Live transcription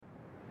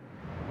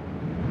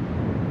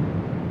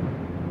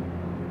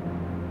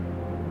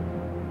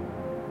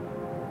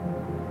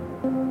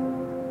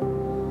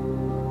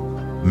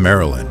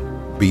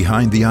Marilyn,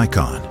 Behind the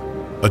Icon,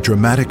 a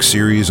dramatic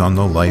series on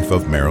the life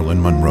of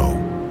Marilyn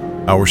Monroe.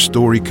 Our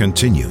story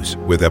continues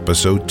with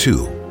Episode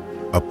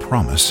 2, A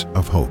Promise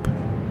of Hope.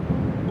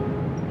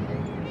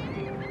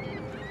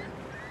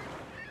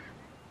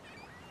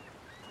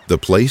 The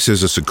place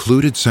is a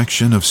secluded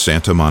section of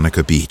Santa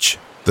Monica Beach.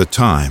 The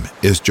time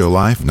is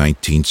July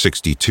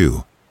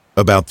 1962,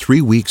 about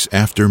 3 weeks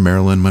after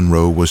Marilyn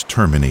Monroe was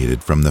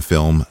terminated from the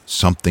film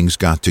Something's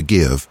Got to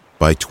Give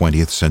by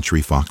 20th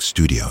Century Fox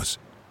Studios.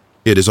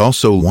 It is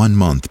also 1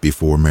 month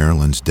before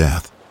Marilyn's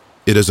death.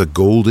 It is a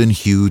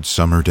golden-hued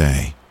summer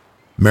day.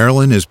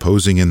 Marilyn is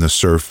posing in the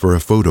surf for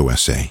a photo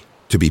essay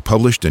to be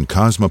published in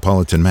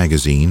Cosmopolitan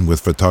magazine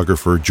with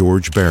photographer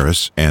George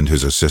Barris and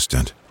his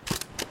assistant.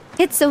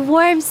 It's a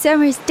warm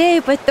summer's day,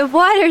 but the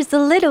water's a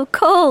little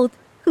cold.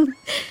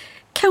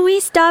 Can we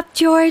stop,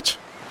 George?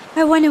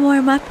 I want to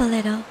warm up a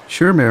little.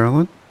 Sure,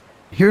 Marilyn.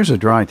 Here's a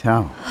dry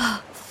towel.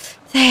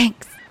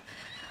 Thanks.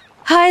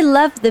 I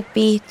love the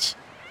beach.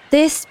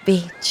 This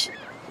beach.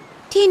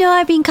 Do you know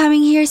I've been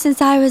coming here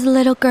since I was a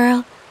little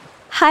girl?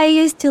 I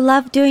used to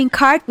love doing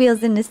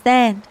cartwheels in the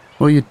sand.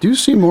 Well, you do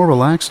seem more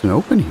relaxed and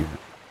open here.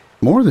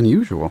 More than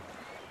usual.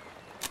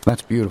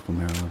 That's beautiful,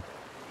 Marilyn.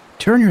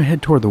 Turn your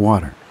head toward the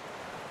water.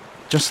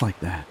 Just like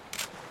that.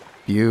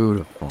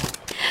 Beautiful.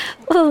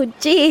 Oh,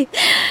 gee.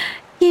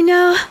 You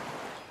know,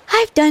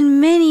 I've done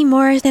many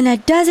more than a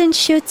dozen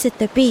shoots at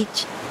the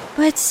beach.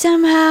 But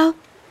somehow,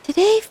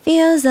 today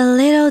feels a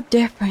little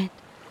different.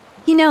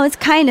 You know, it's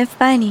kind of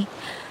funny.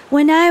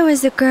 When I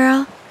was a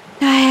girl,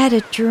 I had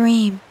a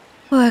dream,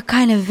 or a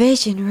kind of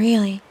vision,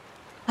 really,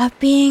 of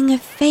being a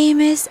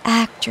famous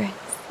actress,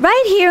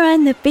 right here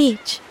on the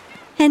beach.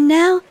 And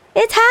now,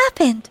 it's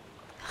happened.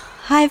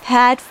 I've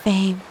had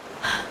fame.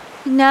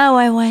 Now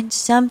I want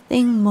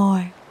something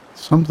more.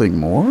 Something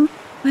more?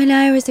 When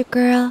I was a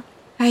girl,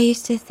 I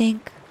used to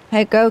think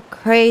I'd go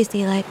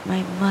crazy like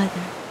my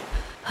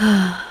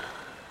mother.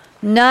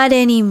 Not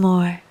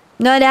anymore.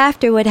 Not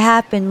after what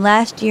happened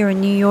last year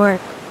in New York.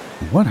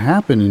 What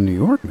happened in New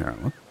York,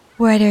 Marilyn?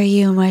 What are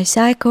you, my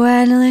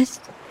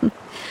psychoanalyst?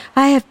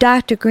 I have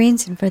Dr.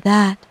 Greenson for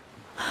that.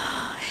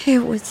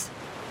 It was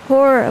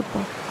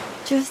horrible.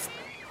 Just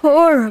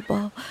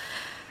horrible.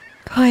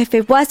 Oh, if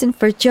it wasn't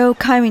for Joe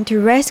coming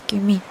to rescue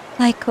me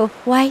like a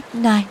white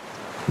knight.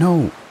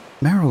 No,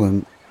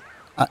 Marilyn,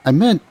 I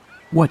meant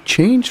what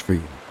changed for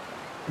you?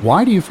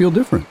 Why do you feel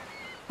different?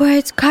 Well,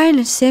 it's kind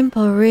of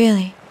simple,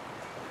 really.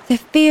 The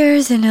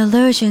fears and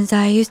illusions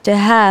I used to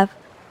have,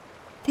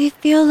 they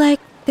feel like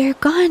they're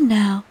gone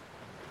now.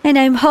 And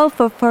I'm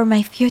hopeful for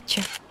my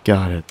future.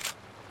 Got it.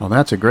 Well,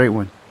 that's a great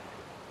one.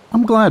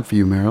 I'm glad for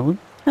you, Marilyn.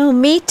 Oh,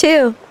 me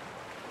too.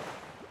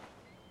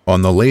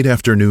 On the late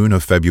afternoon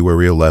of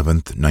February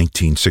 11th,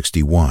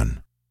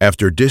 1961,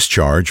 after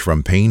discharge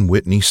from Payne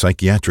Whitney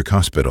Psychiatric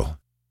Hospital,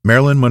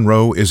 Marilyn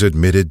Monroe is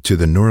admitted to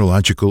the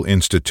Neurological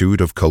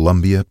Institute of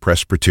Columbia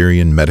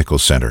Presbyterian Medical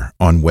Center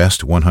on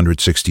West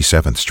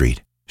 167th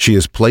Street. She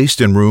is placed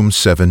in room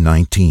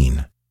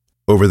 719.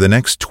 Over the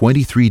next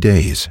 23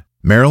 days,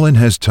 Marilyn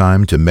has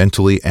time to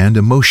mentally and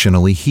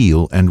emotionally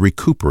heal and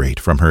recuperate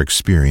from her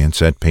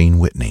experience at Payne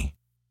Whitney.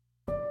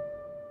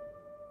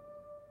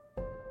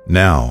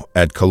 Now,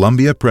 at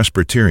Columbia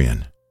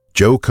Presbyterian,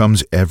 Joe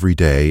comes every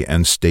day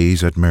and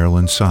stays at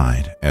Marilyn's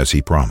side, as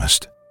he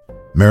promised.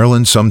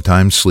 Marilyn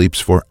sometimes sleeps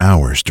for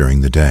hours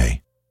during the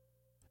day.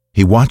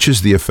 He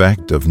watches the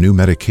effect of new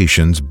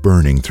medications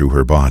burning through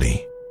her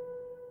body.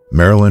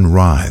 Marilyn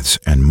writhes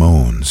and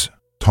moans,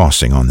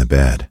 tossing on the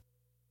bed.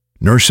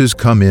 Nurses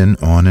come in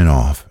on and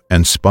off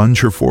and sponge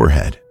her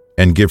forehead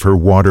and give her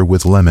water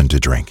with lemon to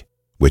drink,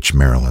 which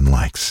Marilyn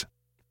likes.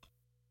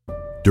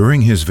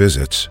 During his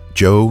visits,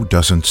 Joe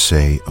doesn't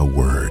say a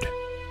word.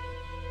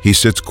 He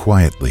sits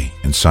quietly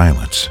in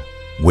silence,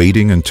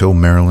 waiting until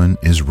Marilyn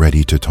is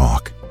ready to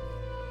talk.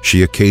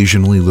 She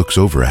occasionally looks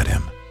over at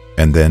him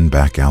and then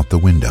back out the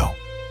window.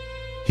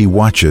 He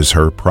watches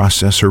her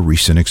process her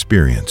recent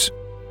experience,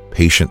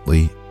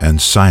 patiently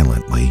and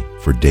silently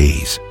for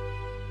days.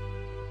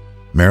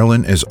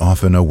 Marilyn is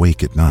often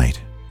awake at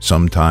night,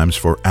 sometimes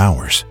for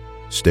hours,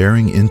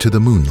 staring into the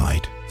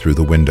moonlight through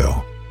the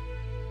window.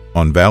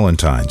 On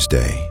Valentine's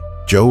Day,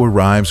 Joe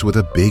arrives with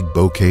a big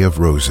bouquet of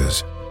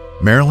roses.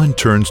 Marilyn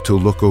turns to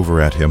look over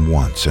at him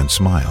once and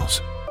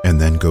smiles, and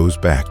then goes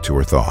back to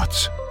her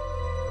thoughts.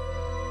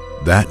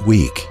 That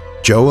week,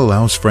 Joe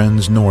allows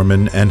friends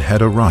Norman and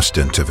Hedda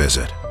Rustin to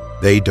visit.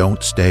 They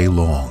don't stay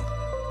long.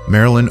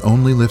 Marilyn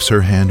only lifts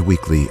her hand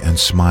weakly and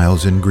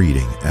smiles in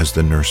greeting as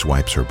the nurse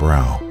wipes her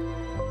brow.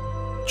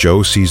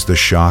 Joe sees the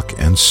shock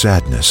and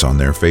sadness on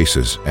their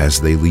faces as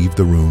they leave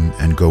the room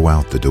and go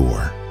out the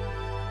door.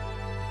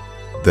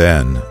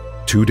 Then,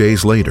 2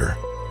 days later,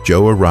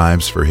 Joe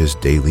arrives for his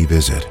daily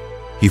visit.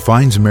 He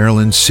finds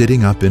Marilyn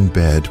sitting up in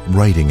bed,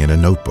 writing in a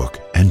notebook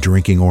and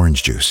drinking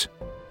orange juice.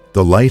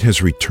 The light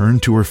has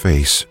returned to her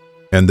face,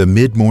 and the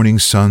mid-morning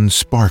sun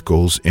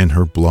sparkles in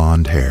her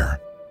blonde hair.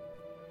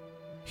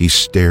 He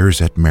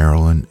stares at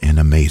Marilyn in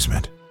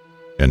amazement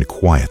and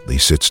quietly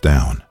sits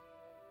down.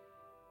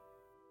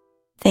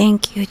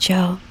 Thank you,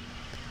 Joe.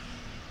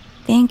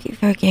 Thank you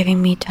for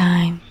giving me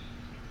time.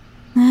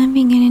 I'm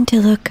beginning to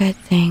look at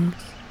things.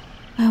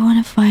 I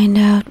want to find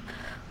out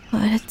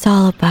what it's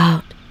all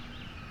about.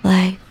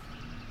 Life,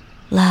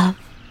 love,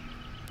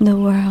 the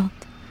world,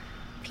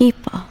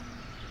 people,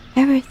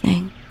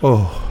 everything.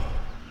 Oh,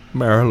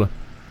 Marilyn,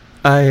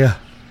 I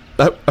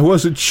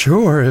wasn't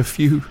sure if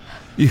you...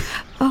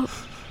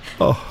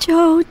 Oh,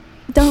 Joe,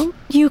 don't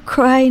you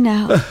cry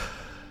now.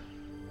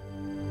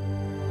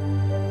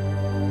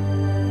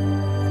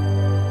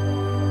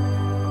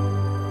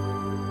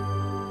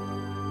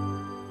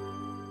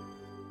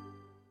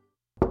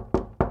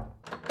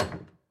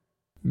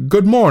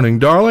 Good morning,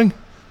 darling.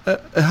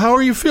 How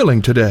are you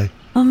feeling today?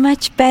 Oh,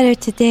 much better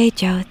today,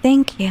 Joe.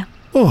 Thank you.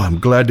 Oh, I'm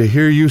glad to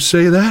hear you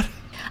say that.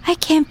 I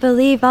can't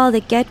believe all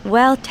the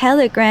get-well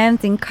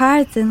telegrams and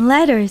cards and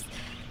letters.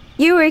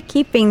 You were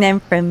keeping them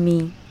from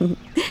me.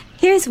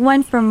 Here's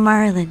one from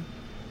Marlin.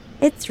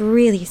 It's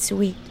really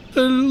sweet.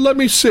 Let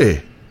me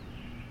see.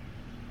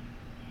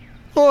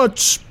 Oh,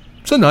 it's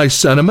a nice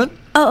sentiment.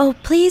 Oh,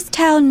 please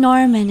tell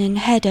Norman and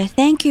Hedda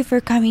thank you for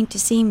coming to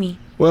see me.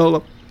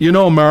 Well, you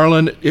know,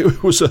 Marilyn,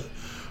 it was a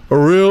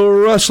real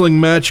wrestling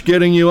match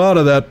getting you out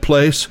of that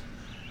place.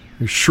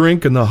 Your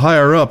shrink and the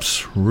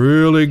higher-ups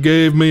really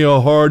gave me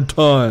a hard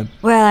time.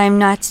 Well, I'm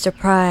not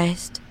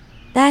surprised.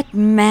 That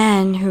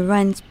man who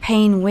runs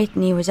Payne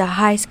Whitney was a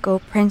high school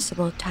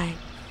principal type.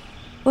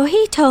 Well,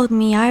 he told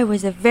me I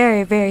was a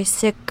very, very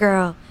sick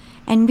girl,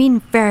 and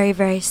been very,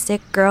 very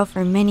sick girl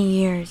for many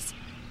years.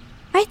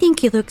 I think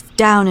he looks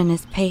down on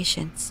his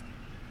patients.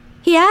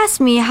 He asked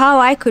me how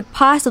I could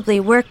possibly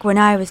work when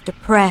I was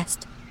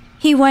depressed.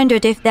 He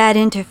wondered if that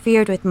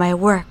interfered with my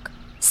work.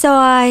 So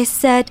I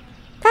said,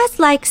 that's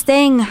like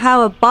saying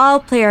how a ball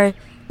player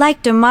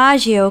like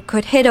DiMaggio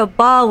could hit a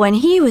ball when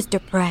he was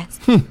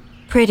depressed.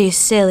 Pretty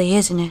silly,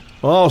 isn't it?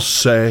 I'll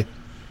say.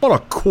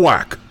 What a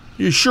quack.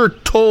 You sure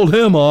told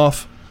him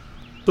off.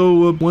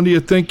 So when do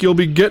you think you'll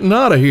be getting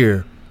out of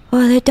here?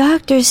 Well, the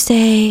doctors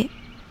say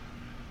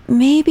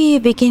maybe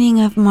beginning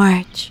of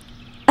March.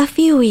 A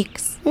few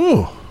weeks.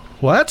 Oh,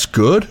 well, that's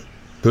good.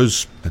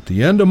 Because at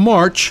the end of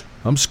March,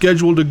 I'm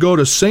scheduled to go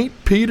to St.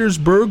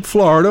 Petersburg,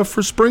 Florida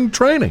for spring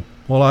training.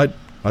 Well,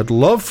 I'd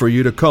love for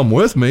you to come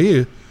with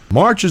me.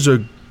 March is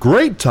a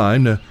great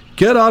time to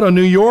get out of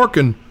New York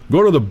and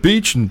go to the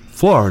beach in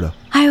Florida.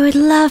 I would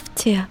love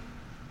to.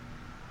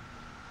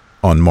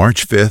 On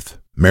March 5th,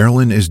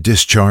 Marilyn is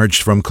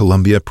discharged from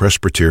Columbia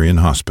Presbyterian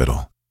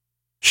Hospital.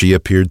 She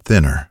appeared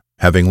thinner,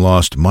 having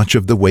lost much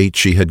of the weight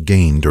she had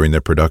gained during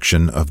the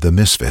production of The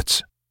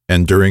Misfits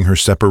and during her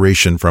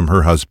separation from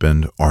her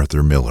husband,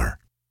 Arthur Miller.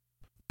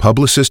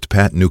 Publicist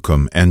Pat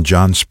Newcomb and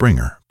John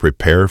Springer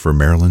prepare for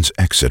Marilyn's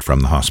exit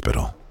from the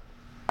hospital.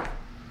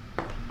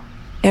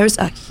 There's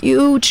a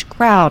huge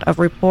crowd of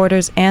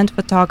reporters and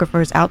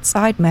photographers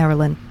outside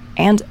Marilyn,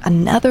 and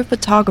another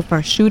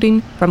photographer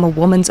shooting from a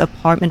woman's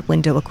apartment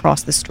window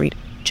across the street.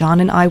 John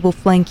and I will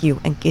flank you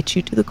and get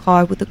you to the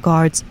car with the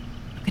guards.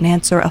 You can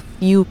answer a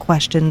few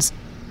questions.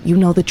 You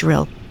know the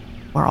drill.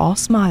 We're all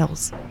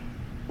smiles.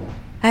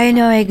 I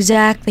know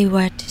exactly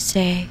what to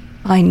say.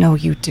 I know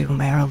you do,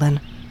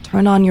 Marilyn.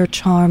 Turn on your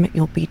charm,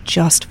 you'll be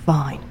just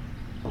fine.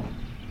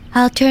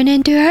 I'll turn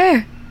into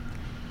her.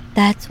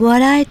 That's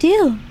what I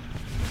do.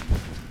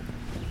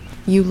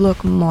 You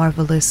look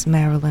marvelous,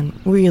 Marilyn.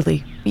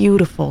 Really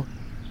beautiful.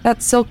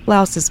 That silk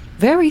blouse is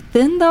very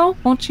thin, though.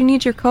 Won't you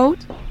need your coat?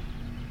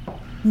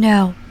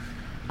 No,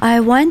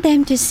 I want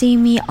them to see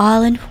me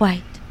all in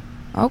white.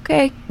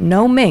 Okay,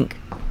 no mink.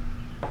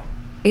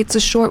 It's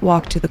a short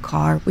walk to the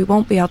car. We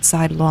won't be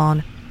outside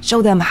long.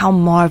 Show them how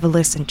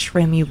marvelous and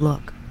trim you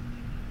look.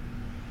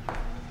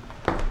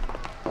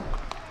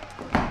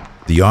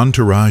 The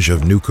entourage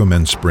of Newcomb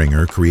and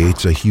Springer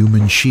creates a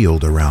human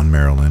shield around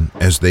Marilyn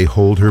as they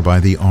hold her by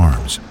the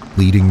arms,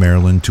 leading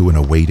Marilyn to an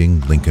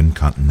awaiting Lincoln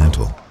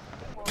Continental.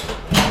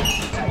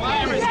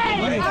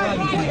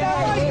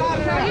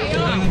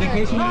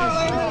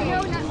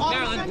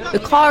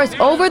 The car is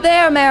over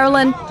there,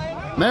 Marilyn.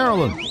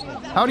 Marilyn,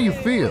 how do you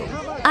feel?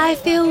 I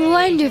feel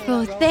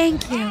wonderful,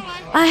 thank you.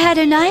 I had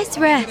a nice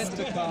rest.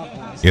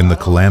 In the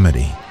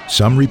calamity,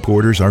 some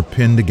reporters are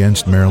pinned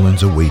against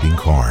Marilyn's awaiting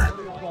car.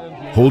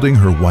 Holding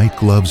her white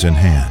gloves in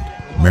hand,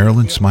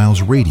 Marilyn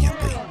smiles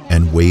radiantly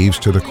and waves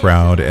to the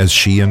crowd as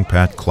she and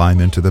Pat climb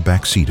into the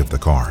back seat of the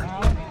car.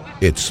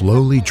 It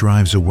slowly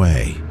drives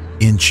away,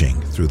 inching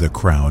through the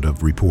crowd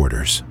of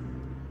reporters.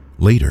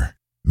 Later,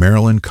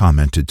 Marilyn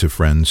commented to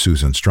friend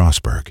Susan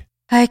Strasberg,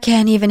 I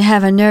can't even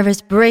have a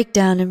nervous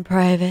breakdown in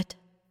private.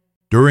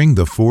 During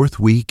the 4th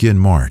week in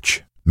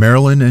March,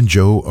 Marilyn and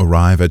Joe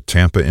arrive at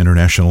Tampa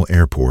International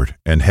Airport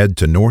and head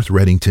to North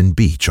Reddington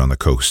Beach on the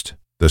coast.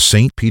 The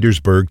St.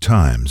 Petersburg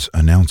Times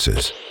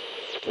announces,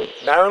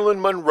 Marilyn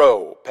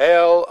Monroe,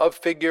 pale of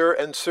figure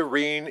and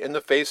serene in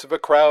the face of a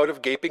crowd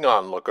of gaping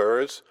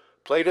onlookers,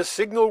 played a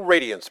signal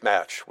radiance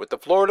match with the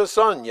Florida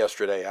Sun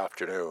yesterday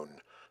afternoon.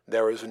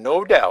 There is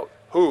no doubt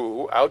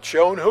who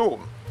outshone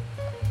whom.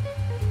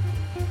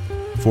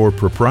 For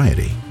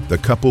propriety, the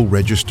couple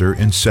register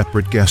in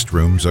separate guest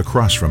rooms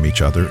across from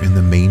each other in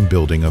the main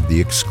building of the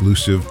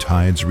exclusive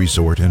Tides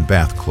Resort and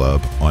Bath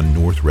Club on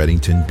North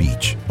Reddington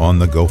Beach on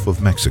the Gulf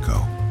of Mexico.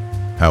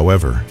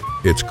 However,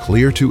 it's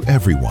clear to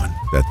everyone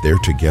that they're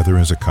together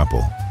as a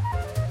couple.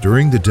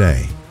 During the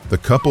day, the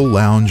couple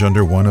lounge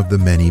under one of the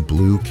many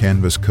blue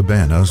canvas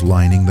cabanas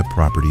lining the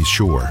property's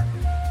shore.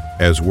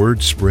 As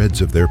word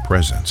spreads of their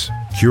presence,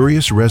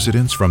 curious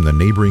residents from the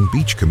neighboring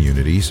beach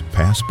communities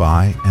pass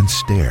by and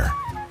stare.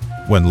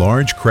 When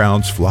large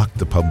crowds flock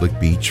the public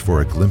beach for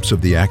a glimpse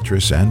of the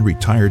actress and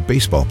retired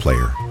baseball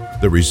player,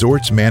 the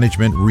resort's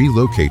management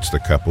relocates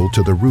the couple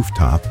to the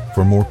rooftop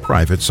for more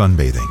private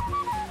sunbathing.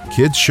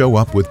 Kids show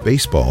up with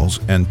baseballs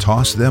and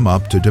toss them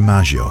up to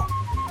DiMaggio.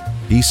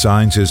 He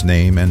signs his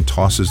name and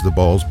tosses the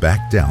balls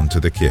back down to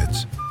the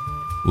kids.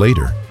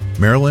 Later,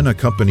 Marilyn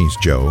accompanies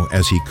Joe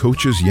as he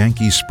coaches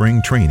Yankees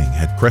spring training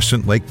at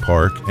Crescent Lake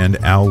Park and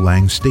Al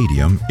Lang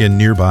Stadium in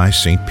nearby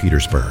St.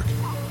 Petersburg.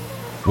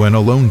 When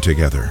alone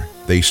together,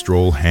 they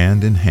stroll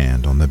hand in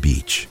hand on the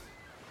beach.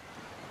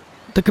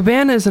 The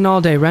cabana is an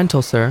all-day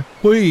rental, sir.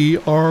 We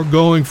are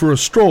going for a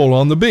stroll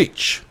on the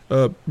beach.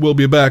 We'll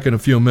be back in a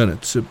few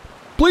minutes.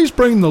 Please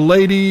bring the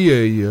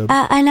lady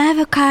An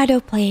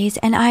avocado, please,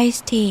 and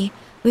iced tea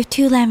with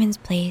 2 lemons,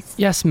 please.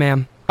 Yes,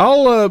 ma'am.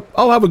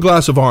 I'll have a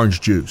glass of orange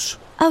juice.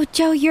 Oh,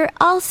 Joe, your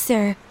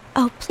ulcer.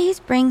 Oh,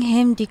 please bring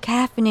him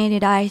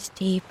decaffeinated iced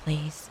tea,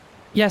 please.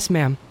 Yes,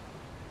 ma'am.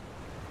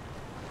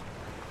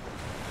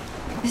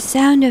 The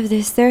sound of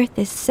the surf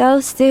is so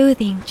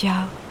soothing,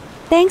 Joe.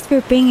 Thanks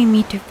for bringing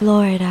me to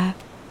Florida.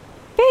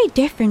 Very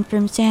different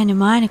from Santa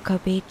Monica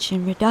Beach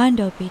and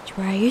Redondo Beach,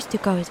 where I used to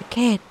go as a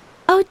kid.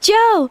 Oh,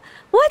 Joe,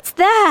 what's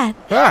that?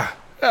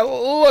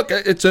 Look,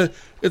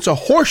 it's a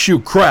horseshoe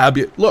crab.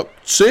 Look,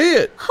 see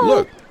it? Oh,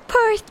 look.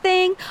 Poor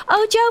thing.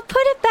 Oh, Joe,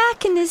 put it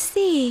back in the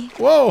sea.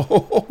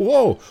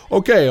 Whoa.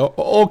 Okay.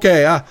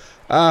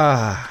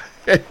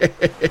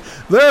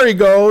 There he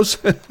goes.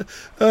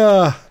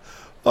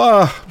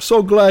 I'm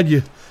so glad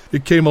you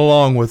came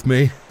along with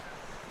me.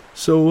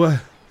 So,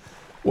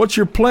 what's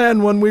your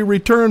plan when we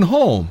return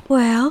home?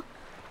 Well,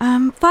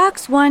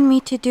 Fox wanted me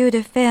to do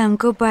the film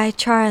Goodbye,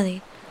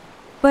 Charlie,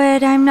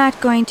 but I'm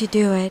not going to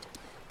do it.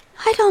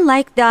 I don't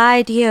like the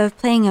idea of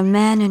playing a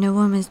man in a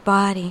woman's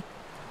body.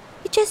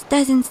 It just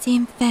doesn't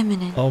seem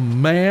feminine. A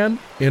man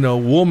in a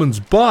woman's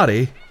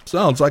body?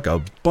 Sounds like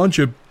a bunch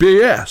of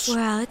BS.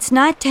 Well, it's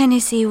not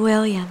Tennessee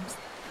Williams.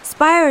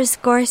 Spyro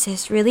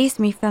Scorsese released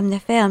me from the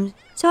film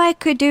so I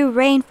could do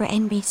Rain for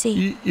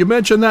NBC. You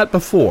mentioned that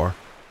before.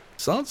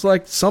 Sounds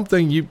like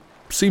something you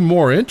seem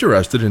more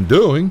interested in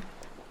doing.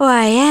 Oh,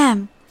 I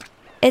am.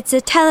 It's a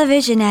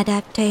television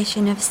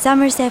adaptation of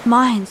Somerset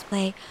Maugham's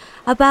play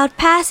about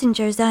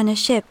passengers on a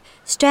ship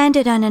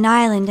stranded on an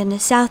island in the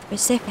South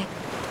Pacific.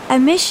 A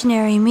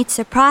missionary meets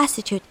a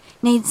prostitute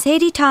named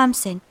Sadie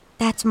Thompson,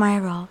 that's my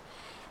role,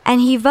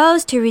 and he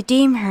vows to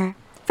redeem her.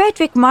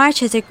 Frederick March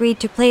has agreed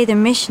to play the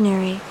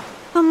missionary.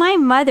 Well, my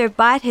mother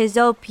bought his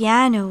old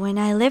piano when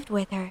I lived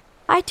with her.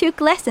 I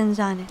took lessons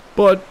on it.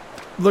 But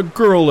the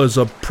girl is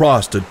a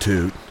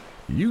prostitute.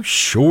 You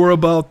sure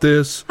about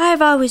this?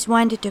 I've always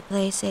wanted to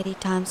play Sadie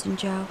Thompson,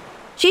 Joe.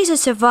 She's a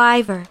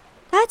survivor.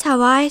 That's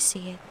how I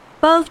see it.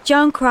 Both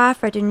Joan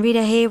Crawford and Rita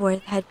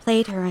Hayworth had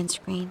played her on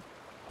screen.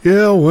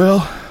 Yeah,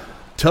 well,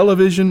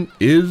 television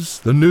is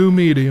the new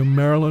medium,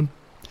 Marilyn.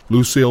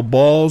 Lucille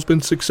Ball's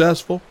been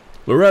successful.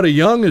 Loretta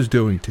Young is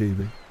doing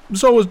TV.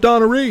 So is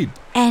Donna Reed.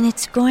 And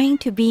it's going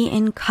to be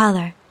in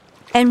color.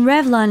 And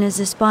Revlon is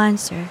a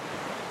sponsor.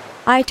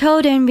 I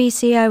told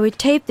NBC I would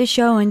tape the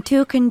show on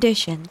 2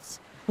 conditions.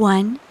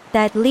 1,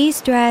 that Lee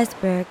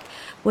Strasberg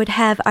would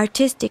have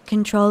artistic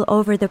control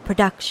over the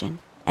production.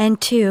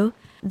 And 2,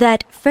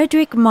 that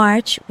Frederick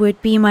March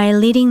would be my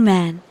leading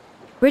man.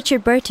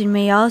 Richard Burton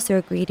may also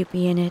agree to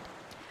be in it.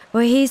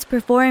 Well, he's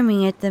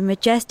performing at the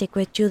Majestic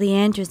with Julie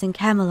Andrews and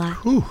Camelot.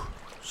 Whew.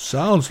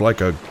 Sounds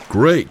like a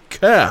great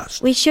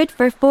cast. We shoot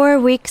for 4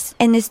 weeks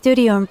in the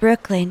studio in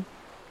Brooklyn.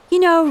 You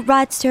know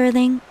Rod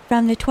Serling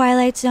from The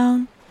Twilight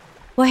Zone?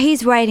 Well,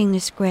 he's writing the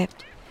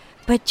script.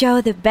 But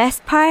Joe, the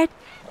best part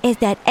is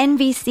that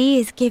NBC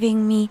is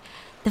giving me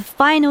the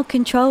final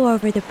control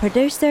over the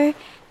producer,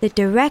 the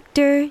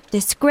director,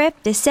 the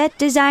script, the set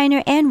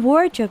designer, and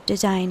wardrobe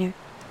designer.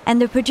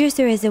 And the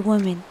producer is a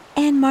woman,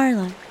 Anne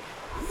Marlon.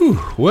 Whew.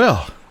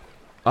 Well,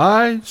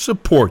 I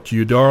support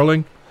you,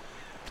 darling.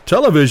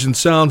 Television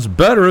sounds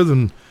better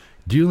than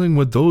dealing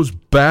with those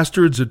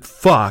bastards at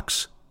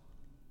Fox.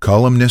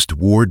 Columnist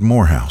Ward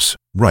Morehouse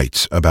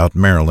writes about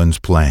Marilyn's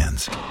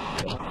plans.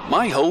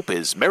 My hope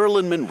is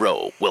Marilyn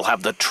Monroe will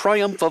have the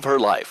triumph of her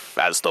life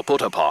as the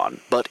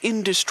put-upon, but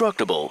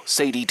indestructible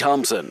Sadie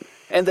Thompson,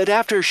 and that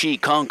after she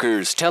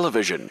conquers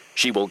television,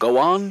 she will go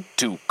on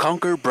to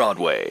conquer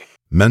Broadway.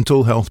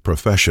 Mental health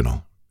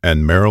professional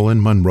and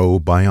Marilyn Monroe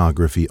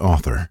biography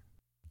author,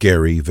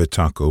 Gary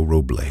Vitaco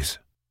Robles.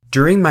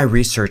 During my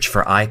research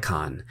for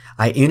Icon,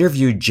 I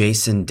interviewed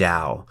Jason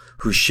Dow,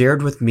 who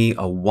shared with me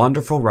a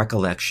wonderful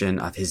recollection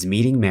of his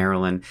meeting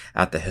Marilyn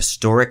at the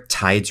historic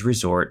Tides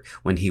Resort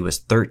when he was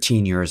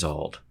 13 years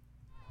old.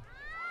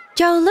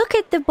 Joe, look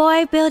at the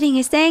boy building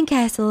a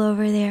sandcastle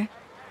over there.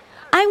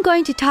 I'm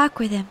going to talk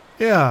with him.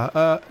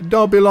 Yeah,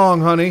 don't be long,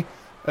 honey.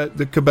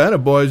 The cabana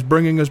boy's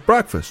bringing us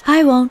breakfast.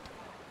 I won't.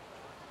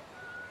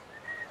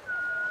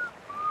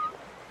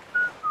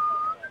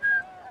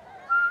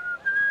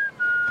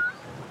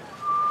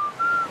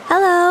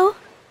 Hello.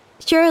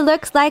 Sure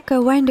looks like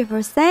a wonderful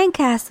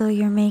sandcastle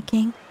you're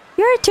making.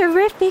 You're a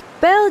terrific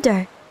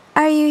builder.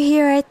 Are you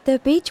here at the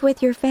beach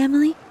with your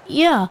family?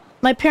 Yeah,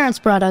 my parents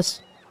brought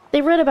us.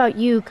 They read about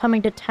you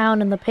coming to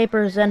town in the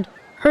papers and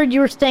heard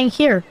you were staying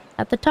here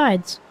at the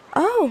Tides.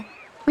 Oh.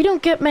 We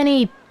don't get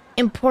many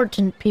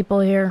important people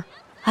here.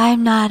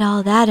 I'm not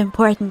all that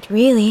important,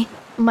 really.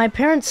 My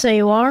parents say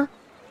you are.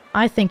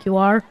 I think you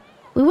are.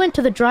 We went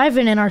to the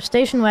drive-in in our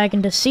station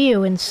wagon to see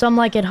you in Some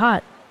Like It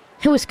Hot.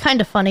 It was kind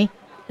of funny,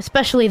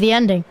 especially the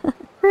ending.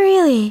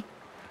 Really?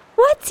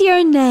 What's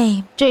your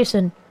name?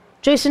 Jason.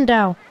 Jason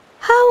Dow.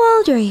 How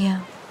old are you?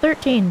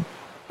 13.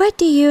 What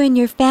do you and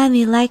your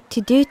family like to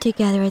do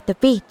together at the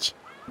beach?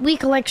 We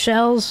collect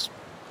shells,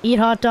 eat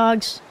hot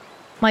dogs.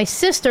 My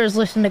sisters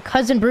listen to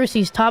Cousin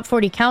Brucey's Top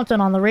 40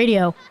 Countdown on the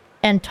radio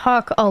and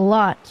talk a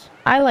lot.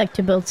 I like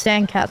to build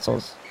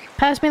sandcastles.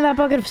 Pass me that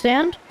bucket of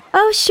sand?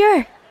 Oh,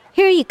 sure.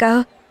 Here you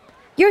go.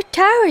 Your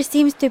tower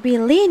seems to be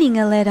leaning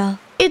a little.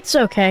 It's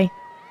okay.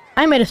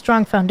 I made a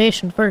strong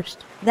foundation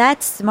first.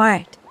 That's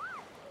smart.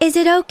 Is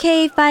it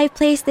okay if I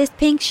place this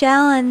pink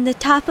shell on the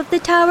top of the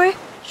tower?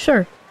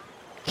 Sure.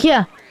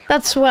 Yeah,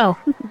 that's swell.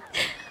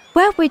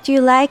 What would you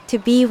like to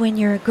be when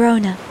you're a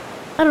grown-up?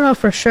 I don't know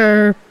for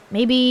sure.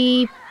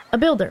 Maybe a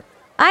builder.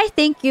 I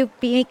think you'd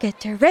make a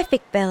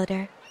terrific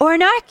builder. Or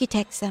an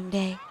architect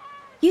someday.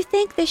 You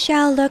think the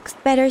shell looks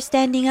better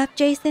standing up,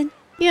 Jason?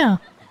 Yeah,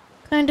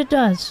 kinda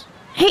does.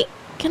 Hey,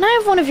 can I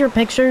have one of your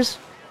pictures?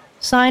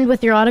 Signed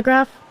with your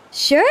autograph?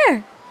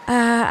 Sure.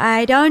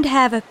 I don't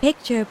have a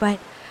picture, but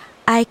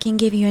I can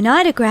give you an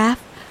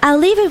autograph. I'll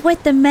leave it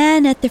with the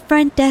man at the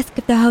front desk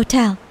of the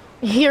hotel.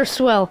 You're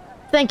swell.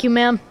 Thank you,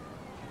 ma'am.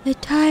 The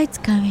tide's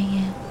coming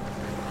in.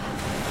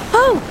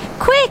 Oh,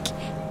 quick!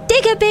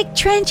 Dig a big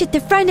trench at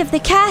the front of the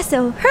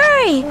castle.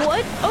 Hurry!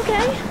 What?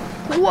 Okay.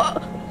 Whoa.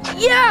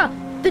 Yeah!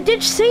 The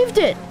ditch saved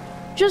it.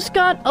 Just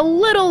got a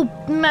little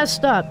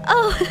messed up.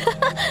 Oh.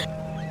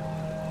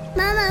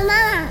 Mama,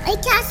 my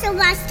castle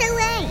washed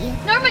away.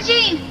 Norma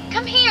Jean,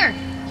 come here.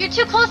 You're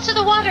too close to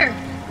the water.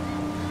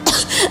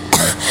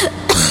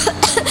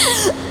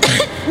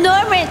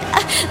 Norman,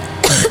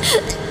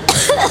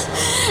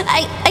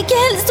 I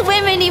can't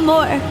swim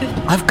anymore.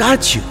 I've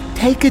got you.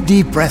 Take a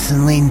deep breath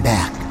and lean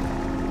back.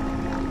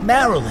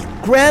 Marilyn,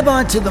 grab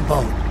onto the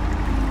boat.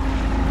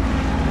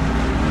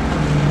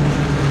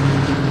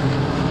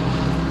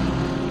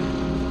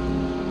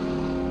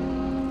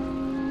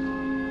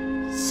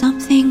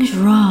 Something's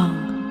wrong.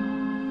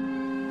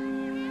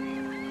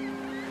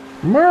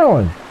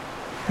 Marilyn!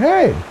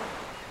 Hey!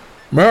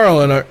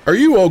 Marilyn, are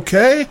you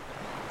okay?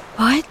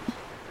 What?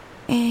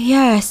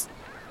 Yes,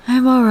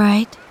 I'm all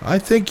right. I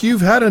think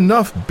you've had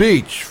enough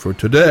beach for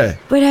today.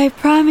 But I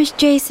promised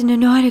Jason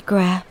an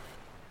autograph.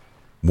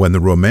 When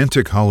the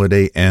romantic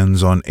holiday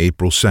ends on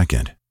April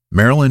 2nd,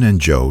 Marilyn and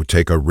Joe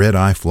take a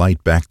red-eye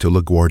flight back to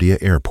LaGuardia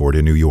Airport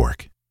in New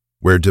York,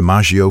 where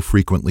DiMaggio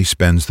frequently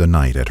spends the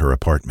night at her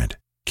apartment,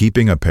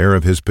 keeping a pair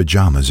of his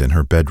pajamas in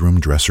her bedroom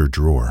dresser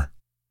drawer.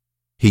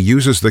 He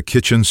uses the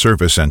kitchen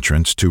service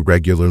entrance to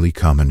regularly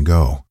come and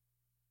go.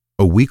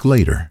 A week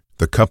later,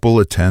 the couple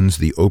attends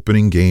the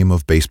opening game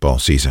of baseball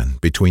season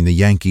between the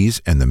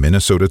Yankees and the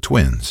Minnesota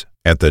Twins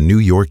at the New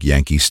York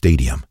Yankee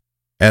Stadium.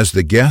 As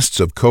the guests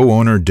of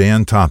co-owner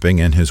Dan Topping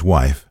and his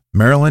wife,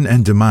 Marilyn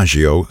and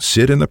DiMaggio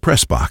sit in the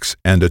press box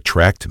and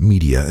attract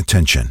media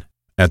attention.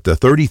 At the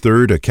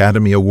 33rd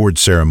Academy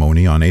Awards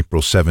ceremony on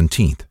April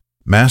 17th,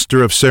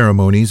 Master of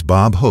Ceremonies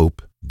Bob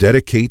Hope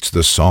dedicates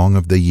the Song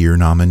of the Year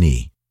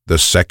nominee, the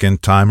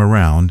second time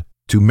around,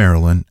 to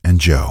Marilyn and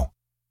Joe.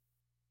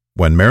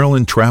 When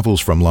Marilyn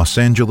travels from Los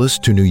Angeles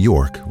to New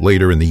York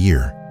later in the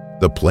year,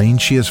 the plane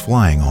she is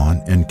flying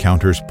on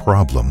encounters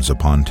problems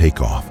upon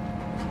takeoff.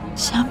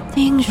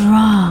 Something's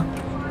wrong.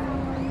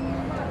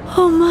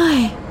 Oh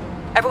my!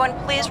 Everyone,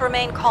 please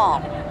remain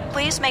calm.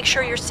 Please make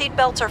sure your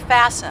seatbelts are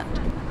fastened.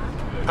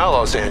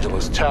 Los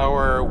Angeles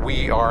Tower,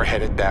 we are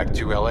headed back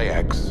to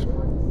LAX.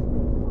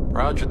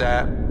 Roger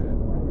that.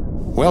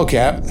 Well,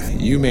 Cap,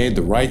 you made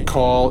the right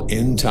call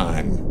in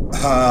time.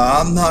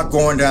 I'm not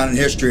going down in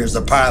history as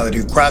the pilot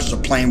who crashed the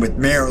plane with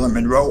Marilyn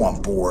Monroe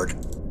on board.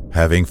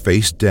 Having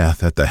faced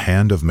death at the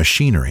hand of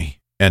machinery,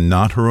 and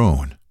not her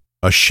own,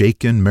 a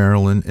shaken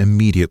Marilyn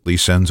immediately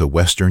sends a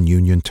Western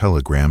Union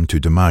telegram to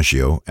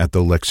DiMaggio at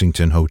the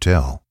Lexington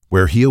Hotel,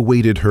 where he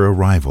awaited her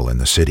arrival in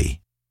the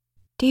city.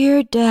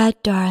 Dear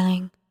Dad,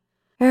 darling,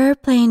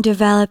 airplane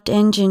developed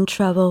engine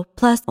trouble,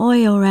 plus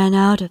oil ran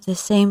out of the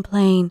same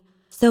plane,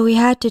 so we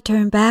had to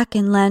turn back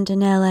and land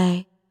in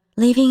L.A.,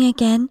 leaving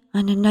again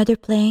on another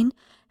plane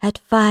at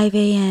 5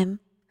 a.m.,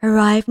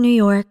 arrived New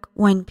York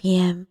 1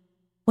 p.m.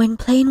 When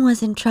plane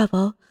was in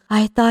trouble,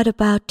 I thought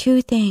about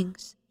two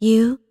things,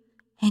 you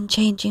and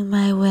changing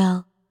my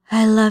will.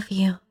 I love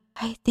you.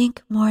 I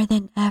think more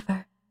than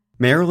ever.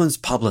 Marilyn's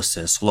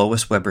publicist,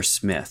 Lois Weber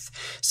Smith,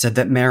 said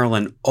that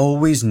Marilyn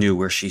always knew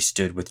where she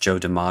stood with Joe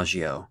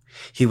DiMaggio.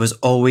 He was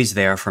always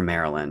there for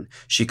Marilyn.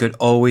 She could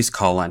always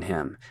call on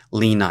him,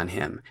 lean on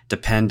him,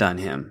 depend on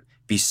him,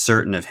 be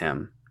certain of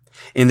him.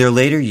 In their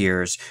later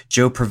years,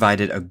 Joe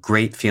provided a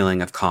great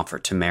feeling of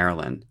comfort to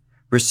Marilyn.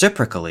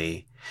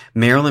 Reciprocally,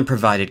 Marilyn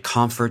provided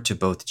comfort to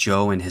both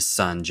Joe and his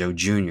son, Joe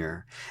Jr.,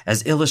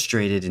 as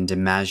illustrated in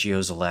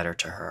DiMaggio's letter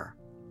to her.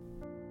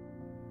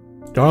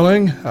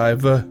 Darling,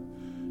 I've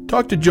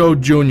talked to Joe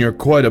Jr.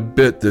 quite a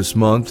bit this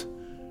month,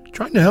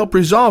 trying to help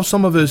resolve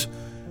some of his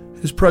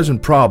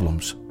present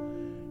problems.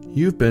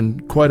 You've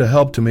been quite a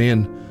help to me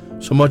in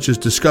so much as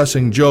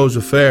discussing Joe's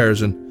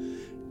affairs, and,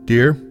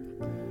 dear,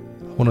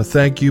 I want to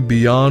thank you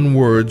beyond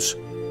words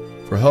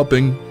for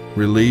helping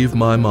relieve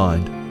my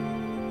mind.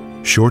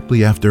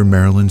 Shortly after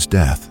Marilyn's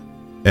death,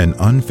 an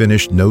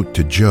unfinished note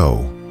to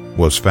Joe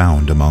was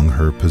found among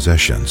her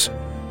possessions.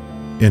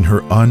 In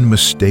her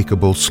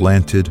unmistakable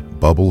slanted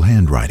bubble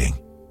handwriting,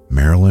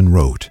 Marilyn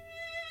wrote,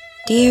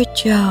 Dear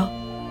Joe,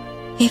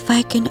 if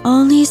I can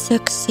only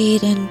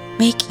succeed in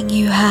making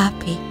you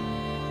happy,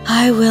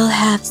 I will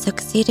have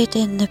succeeded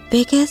in the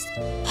biggest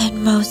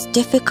and most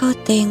difficult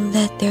thing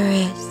that there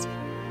is.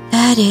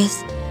 That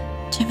is,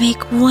 to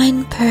make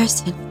one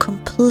person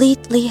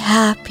completely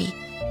happy.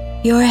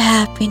 Your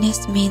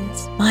happiness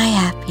means my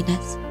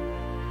happiness.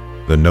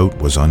 The note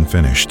was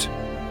unfinished.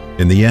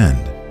 In the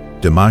end,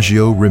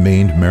 DiMaggio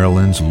remained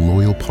Marilyn's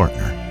loyal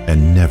partner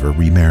and never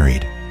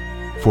remarried.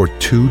 For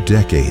 2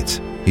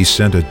 decades, he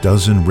sent a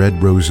dozen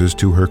red roses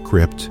to her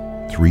crypt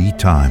 3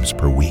 times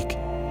per week.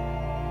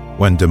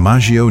 When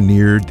DiMaggio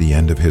neared the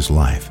end of his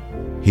life,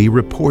 he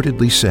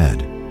reportedly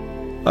said,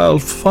 I'll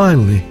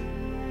finally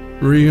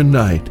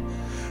reunite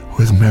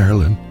with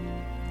Marilyn.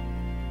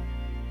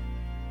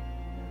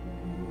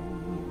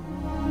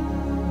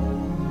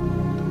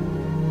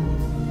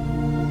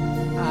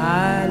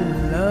 I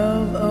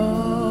love all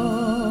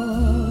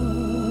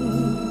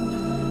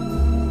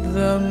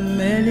the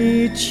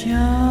many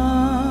charms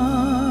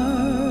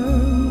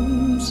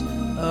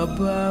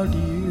about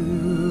you.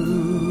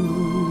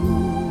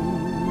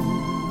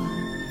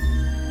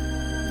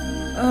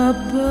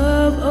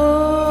 Above all,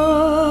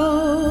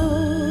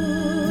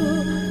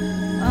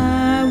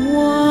 I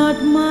want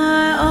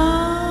my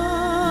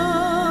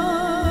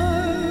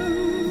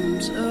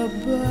arms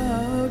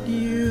about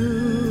you.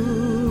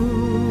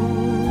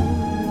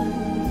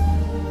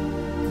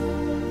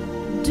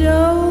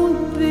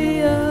 Don't be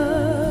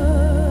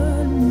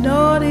a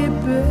naughty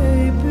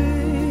baby.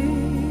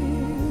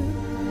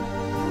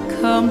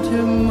 Come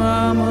to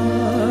mama,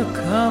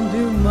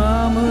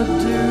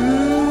 do.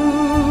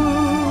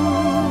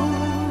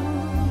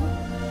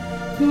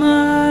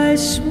 My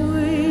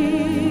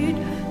sweet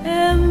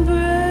embraceable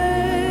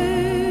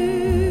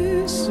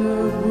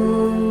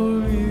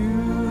you.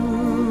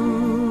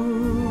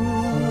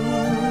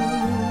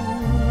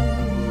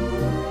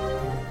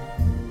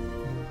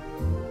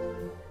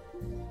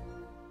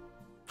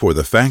 For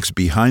the facts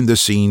behind the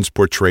scenes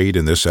portrayed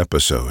in this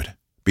episode,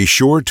 be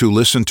sure to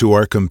listen to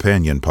our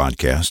companion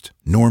podcast,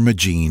 Norma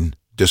Jean,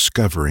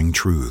 Discovering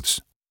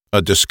Truths,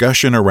 a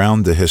discussion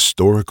around the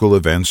historical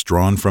events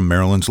drawn from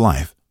Marilyn's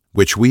life,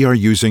 which we are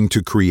using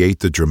to create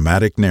the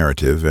dramatic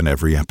narrative in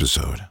every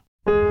episode.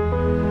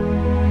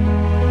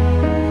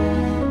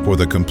 For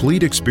the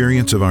complete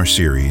experience of our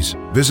series,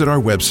 visit our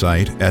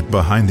website at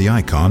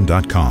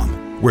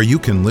BehindTheIcon.com, where you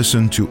can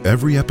listen to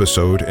every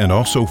episode and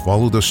also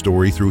follow the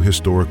story through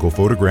historical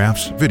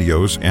photographs,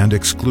 videos, and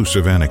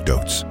exclusive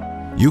anecdotes.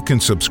 You can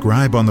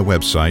subscribe on the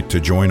website to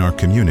join our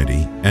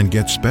community and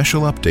get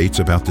special updates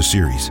about the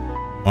series.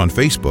 On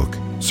Facebook,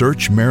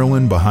 search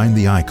Marilyn Behind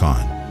the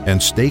Icon and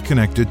stay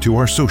connected to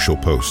our social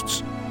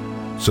posts.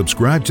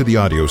 Subscribe to the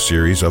audio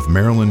series of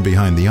Marilyn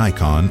Behind the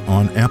Icon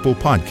on Apple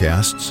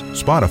Podcasts,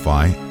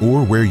 Spotify,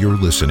 or where you're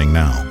listening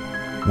now.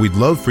 We'd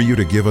love for you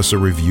to give us a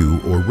review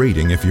or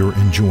rating if you're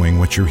enjoying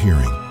what you're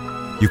hearing.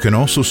 You can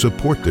also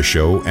support the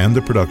show and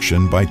the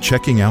production by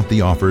checking out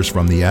the offers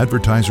from the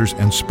advertisers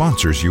and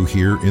sponsors you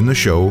hear in the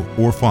show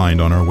or find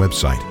on our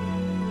website.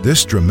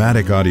 This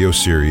dramatic audio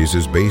series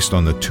is based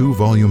on the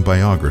 2-volume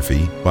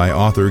biography by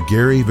author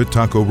Gary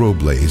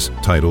Vitacco-Robles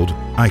titled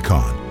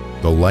Icon: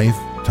 The Life,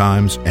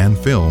 Times, and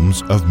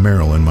Films of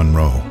Marilyn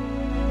Monroe.